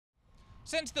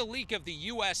Since the leak of the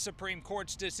U.S. Supreme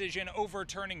Court's decision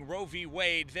overturning Roe v.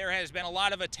 Wade, there has been a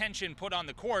lot of attention put on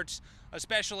the courts,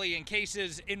 especially in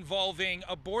cases involving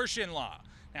abortion law.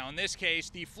 Now, in this case,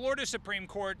 the Florida Supreme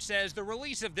Court says the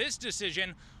release of this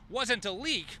decision wasn't a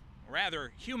leak,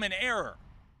 rather human error.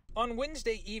 On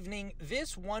Wednesday evening,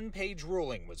 this one-page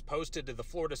ruling was posted to the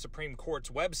Florida Supreme Court's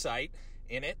website.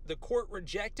 In it, the court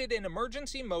rejected an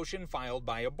emergency motion filed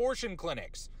by abortion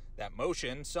clinics. That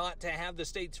motion sought to have the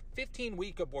state's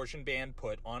 15-week abortion ban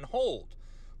put on hold.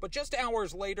 But just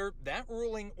hours later, that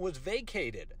ruling was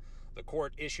vacated. The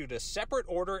court issued a separate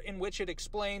order in which it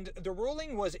explained the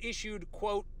ruling was issued,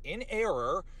 quote, in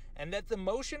error, and that the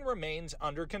motion remains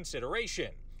under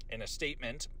consideration. In a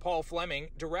statement, Paul Fleming,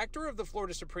 director of the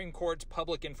Florida Supreme Court's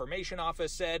Public Information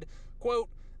Office, said, quote,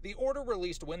 the order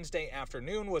released Wednesday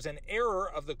afternoon was an error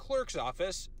of the clerk's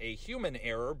office, a human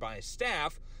error by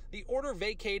staff. The order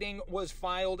vacating was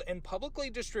filed and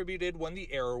publicly distributed when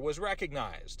the error was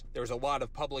recognized. There's a lot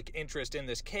of public interest in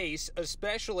this case,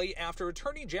 especially after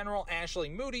Attorney General Ashley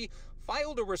Moody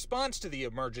filed a response to the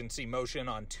emergency motion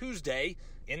on Tuesday.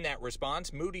 In that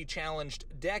response, Moody challenged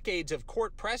decades of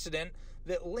court precedent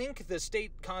that link the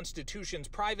state constitution's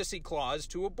privacy clause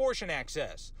to abortion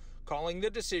access, calling the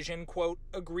decision, quote,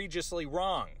 egregiously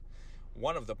wrong.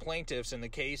 One of the plaintiffs in the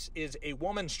case is a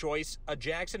Woman's Choice, a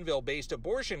Jacksonville-based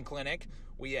abortion clinic.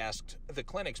 We asked the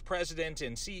clinic's president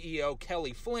and CEO,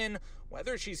 Kelly Flynn,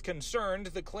 whether she's concerned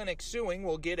the clinic suing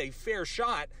will get a fair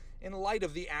shot in light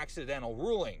of the accidental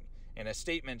ruling. In a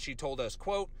statement, she told us,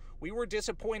 quote, we were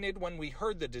disappointed when we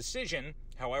heard the decision.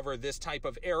 However, this type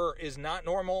of error is not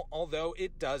normal, although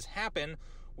it does happen.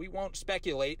 We won't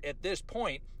speculate at this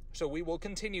point, so we will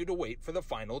continue to wait for the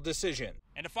final decision.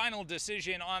 And a final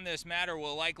decision on this matter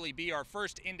will likely be our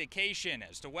first indication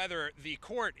as to whether the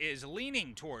court is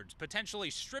leaning towards potentially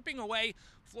stripping away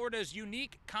Florida's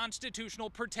unique constitutional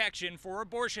protection for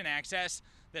abortion access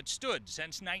that stood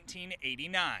since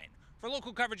 1989. For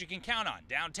local coverage you can count on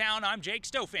downtown, I'm Jake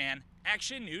Stofan,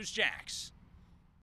 Action News Jax.